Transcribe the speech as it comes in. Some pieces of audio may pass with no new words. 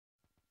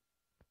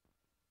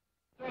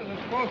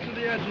close to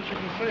the edge that you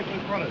can safely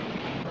put it.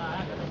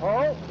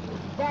 Oh,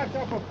 back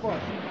up a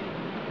foot.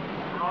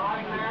 All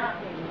right there?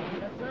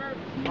 Yes, sir.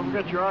 Don't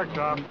forget your arc,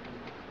 Tom.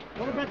 A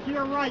little bit to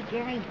your right,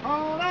 Jimmy.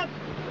 Hold it.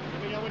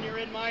 Let me know when you're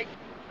in, Mike.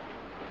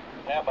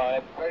 Stand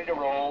by. Ready to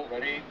roll.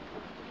 Ready.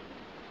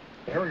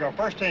 Here we go.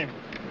 First team.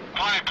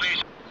 Quiet,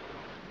 please.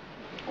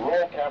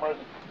 Roll cameras.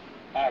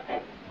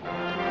 Action.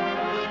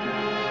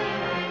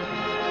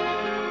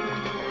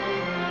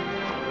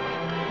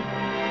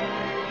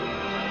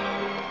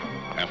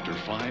 After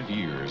 5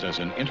 years as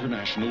an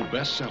international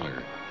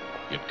bestseller,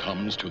 it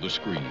comes to the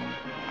screen.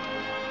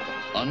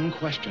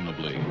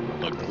 Unquestionably,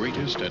 the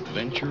greatest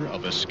adventure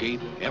of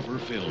escape ever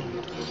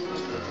filmed.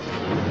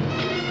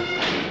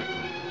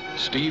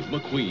 Steve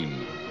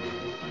McQueen,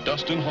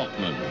 Dustin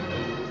Hoffman,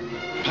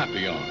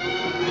 Papillon.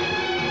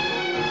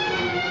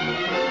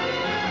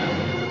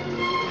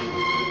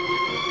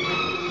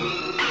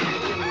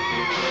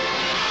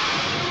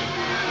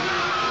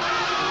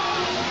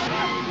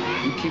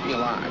 You keep me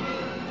alive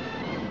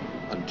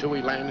until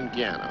we land in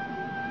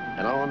Guyana,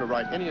 and I'll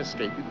underwrite any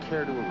escape you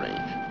care to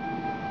arrange.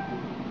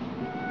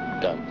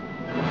 Done.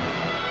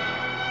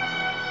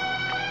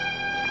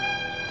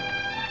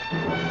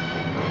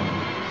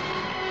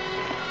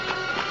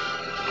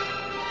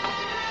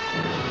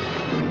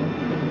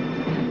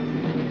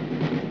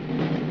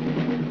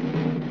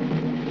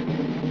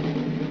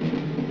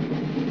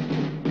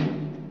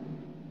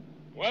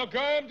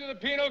 Welcome to the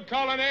penal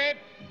colony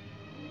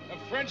of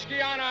French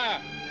Guiana.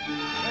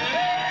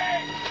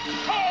 Hey!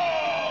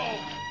 Ho!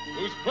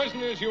 Whose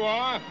prisoners you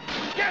are.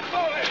 Get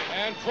moving!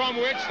 And from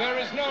which there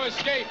is no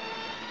escape.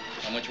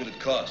 How much would it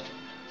cost?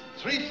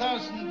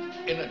 3,000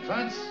 in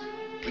advance,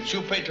 which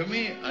you pay to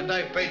me, and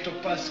I pay to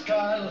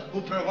Pascal,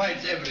 who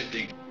provides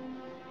everything.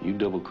 You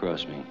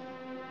double-cross me,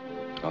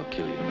 I'll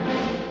kill you.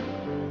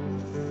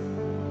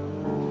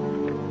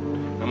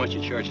 How much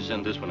you charge to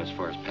send this one as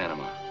far as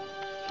Panama?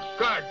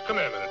 Guard, come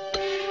here a minute.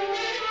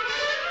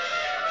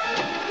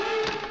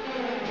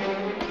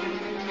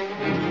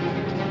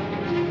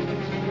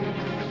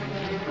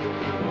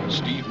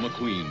 Steve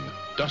McQueen,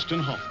 Dustin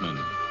Hoffman.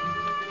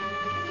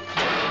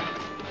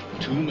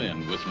 Two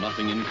men with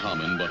nothing in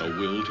common but a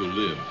will to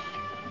live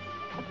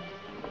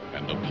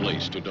and a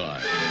place to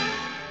die.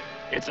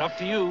 It's up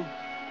to you.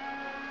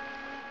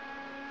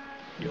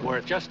 You're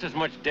worth just as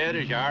much dead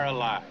as you are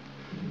alive.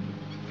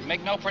 We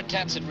make no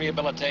pretense at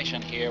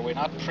rehabilitation here. We're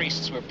not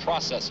priests, we're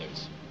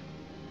processors.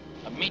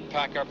 A meat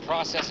packer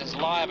processes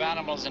live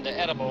animals into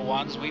edible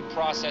ones. We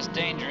process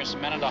dangerous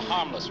men into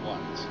harmless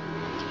ones.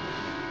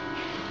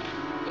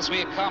 This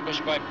we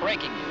accomplish by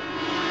breaking you.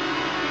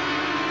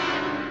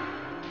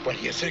 What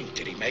do you think?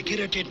 Did he make it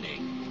or didn't he?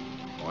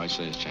 Oh, I'd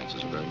say his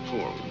chances are very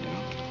poor, wouldn't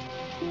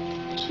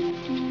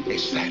you?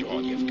 Is that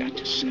all you've got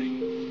to say?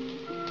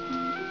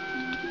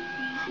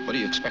 What do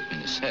you expect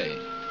me to say?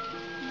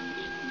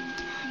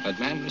 That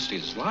man risked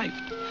his life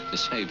to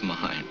save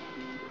mine.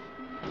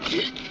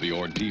 The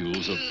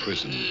ordeals of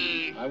prison.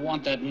 I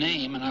want that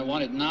name, and I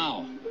want it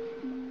now.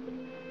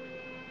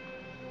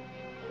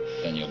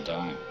 Then you'll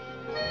die.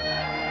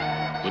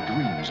 The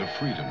dreams of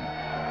freedom.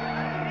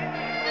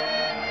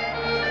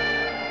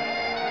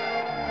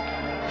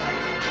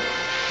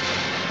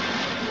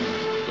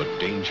 The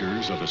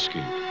dangers of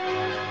escape.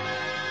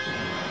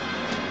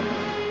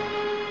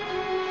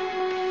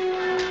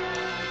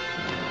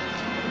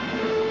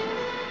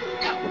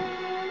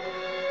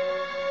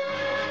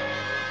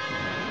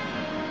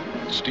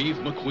 Steve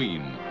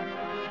McQueen,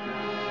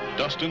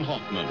 Dustin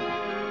Hoffman,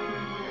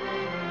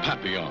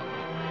 Papillon.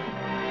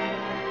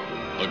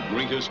 The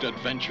greatest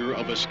adventure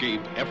of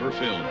escape ever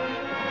filmed.